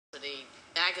the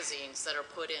magazines that are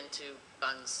put into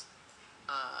guns,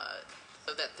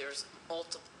 so that there's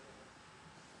multiple,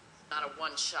 not a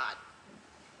one shot.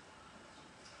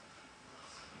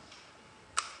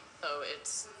 So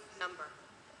it's Number.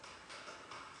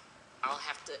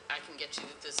 I can get you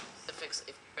the specifics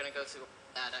if you're going to go through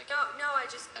that. No, I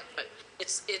just. But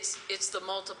it's the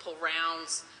multiple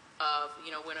rounds of,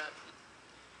 when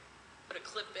put a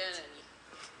clip in and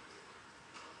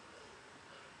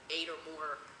 8 or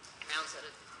more rounds at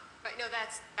it. Right, no,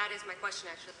 that is my question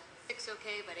actually. 6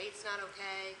 okay, but 8's not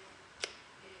okay.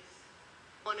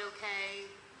 1 okay.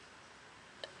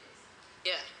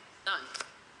 Yeah, none.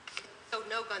 So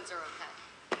no guns are okay.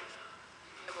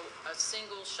 A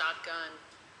single shotgun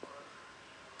or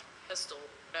pistol,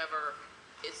 whatever,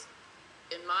 is,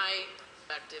 in my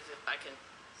perspective, if I can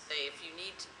say, if you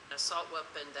need an assault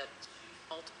weapon that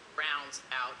multiple rounds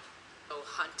out, go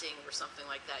hunting or something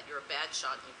like that, you're a bad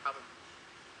shot and you probably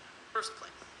first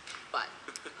place. But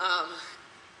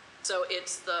so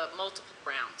it's the multiple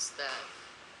rounds that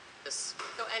this.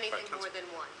 So anything more than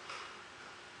 1.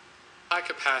 High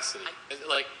capacity,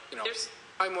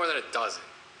 probably more than a dozen.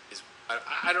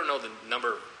 I don't know the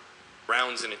number of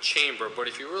rounds in a chamber, but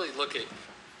if you really look at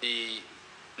the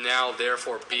now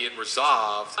therefore be it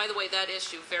resolved. By the way, that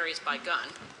issue varies by gun.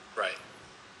 Right.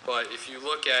 But if you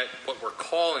look at what we're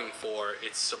calling for,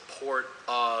 it's support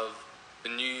of the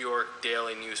New York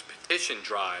Daily News petition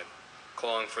drive,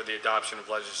 calling for the adoption of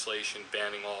legislation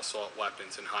banning all assault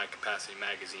weapons and high-capacity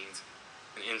magazines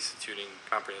and instituting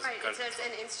comprehensive gun control. Right, it says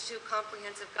and institute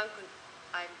comprehensive gun control.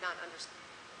 I'm not understanding.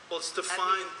 Well, it's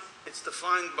defined. It's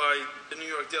defined by the New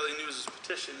York Daily News'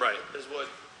 petition. Right. Is what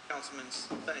Councilman's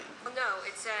saying. Well, no,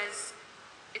 it says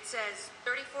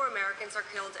 34 Americans are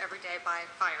killed every day by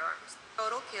firearms.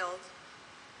 Total killed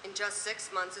in just 6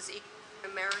 months is equal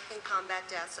to American combat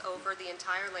deaths over the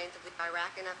entire length of the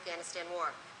Iraq and Afghanistan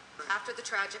war. After the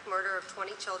tragic murder of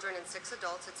 20 children and 6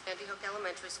 adults at Sandy Hook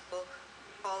Elementary School,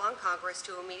 we call on Congress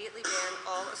to immediately ban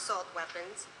all assault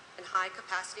weapons and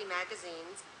high-capacity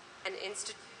magazines and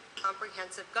institute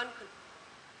comprehensive gun control.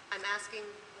 I'm asking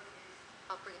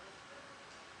comprehensive.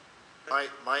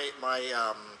 My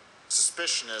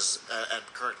suspicion is, and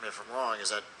correct me if I'm wrong, is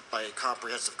that by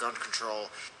comprehensive gun control,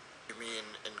 you mean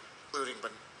including,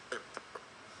 but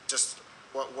just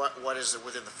what is it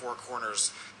within the 4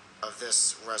 corners of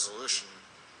this resolution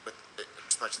with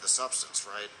respect to the substance,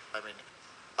 right? I mean,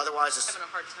 otherwise it's having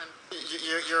a hard time.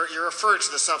 You're referring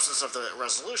to the substance of the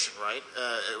resolution, right?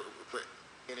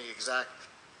 Meaning exact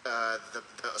the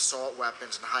assault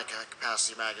weapons and high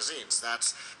capacity magazines.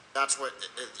 That's what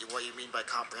you mean by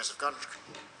comprehensive gun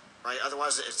control, right?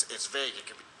 Otherwise it's vague. It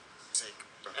can be say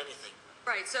anything.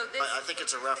 Right. So this. I think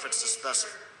it's a reference to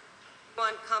specific.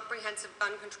 On comprehensive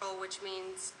gun control, which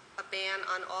means a ban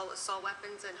on all assault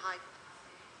weapons and high.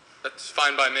 That's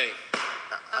fine by me.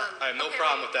 I have no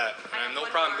problem with that. And I have no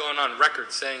problem going on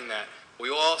record saying that. We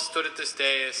all stood at this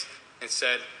dais and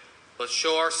said, let's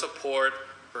show our support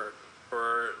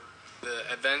for the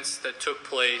events that took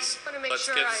place. Let's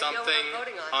get something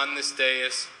on this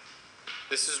dais.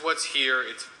 This is what's here.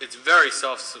 It's very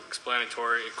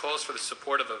self-explanatory. It calls for the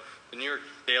support of the New York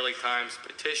Daily Times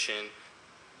petition,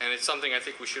 and it's something I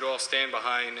think we should all stand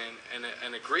behind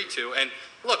and agree to. And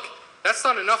look, that's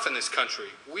not enough in this country.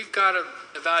 We've got to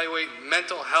evaluate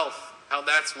mental health, how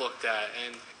that's looked at,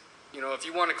 and if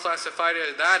you want to classify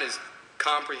that as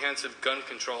comprehensive gun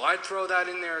control, I'd throw that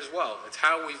in there as well. It's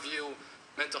how we view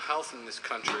mental health in this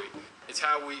country. It's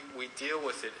how we deal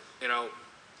with it.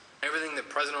 Everything that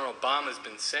President Obama has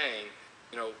been saying,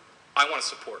 I want to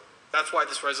support. That's why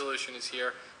this resolution is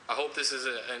here. I hope this is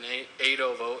an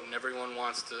 8-0 vote and everyone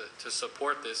wants to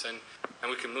support this and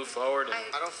we can move forward.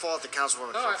 I don't fault the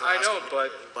councilwoman for I asking know,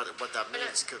 but what that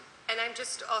means. And I'm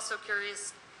just also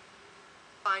curious,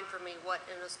 fine for me, what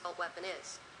an assault weapon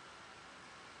is.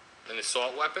 An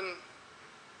assault weapon?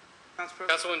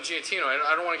 Councilwoman Giantino,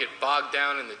 I don't want to get bogged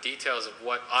down in the details of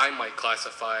what I might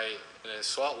classify an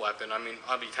assault weapon. I mean,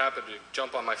 I'll be happy to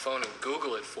jump on my phone and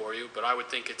Google it for you, but I would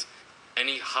think it's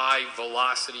any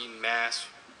high-velocity mass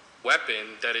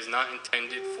weapon that is not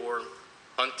intended for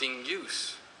hunting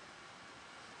use.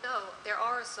 No, there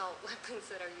are assault weapons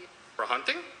that are used. For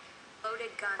hunting?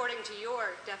 Loaded gun. According to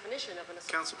your definition of an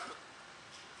assault. Council.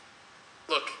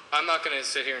 Look, I'm not going to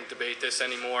sit here and debate this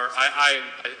anymore.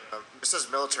 It says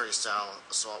military-style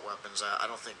assault weapons. I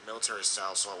don't think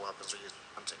military-style assault weapons are used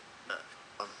for hunting.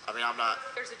 I mean, I'm not.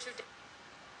 There's a true.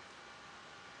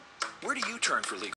 Where do you turn for legal?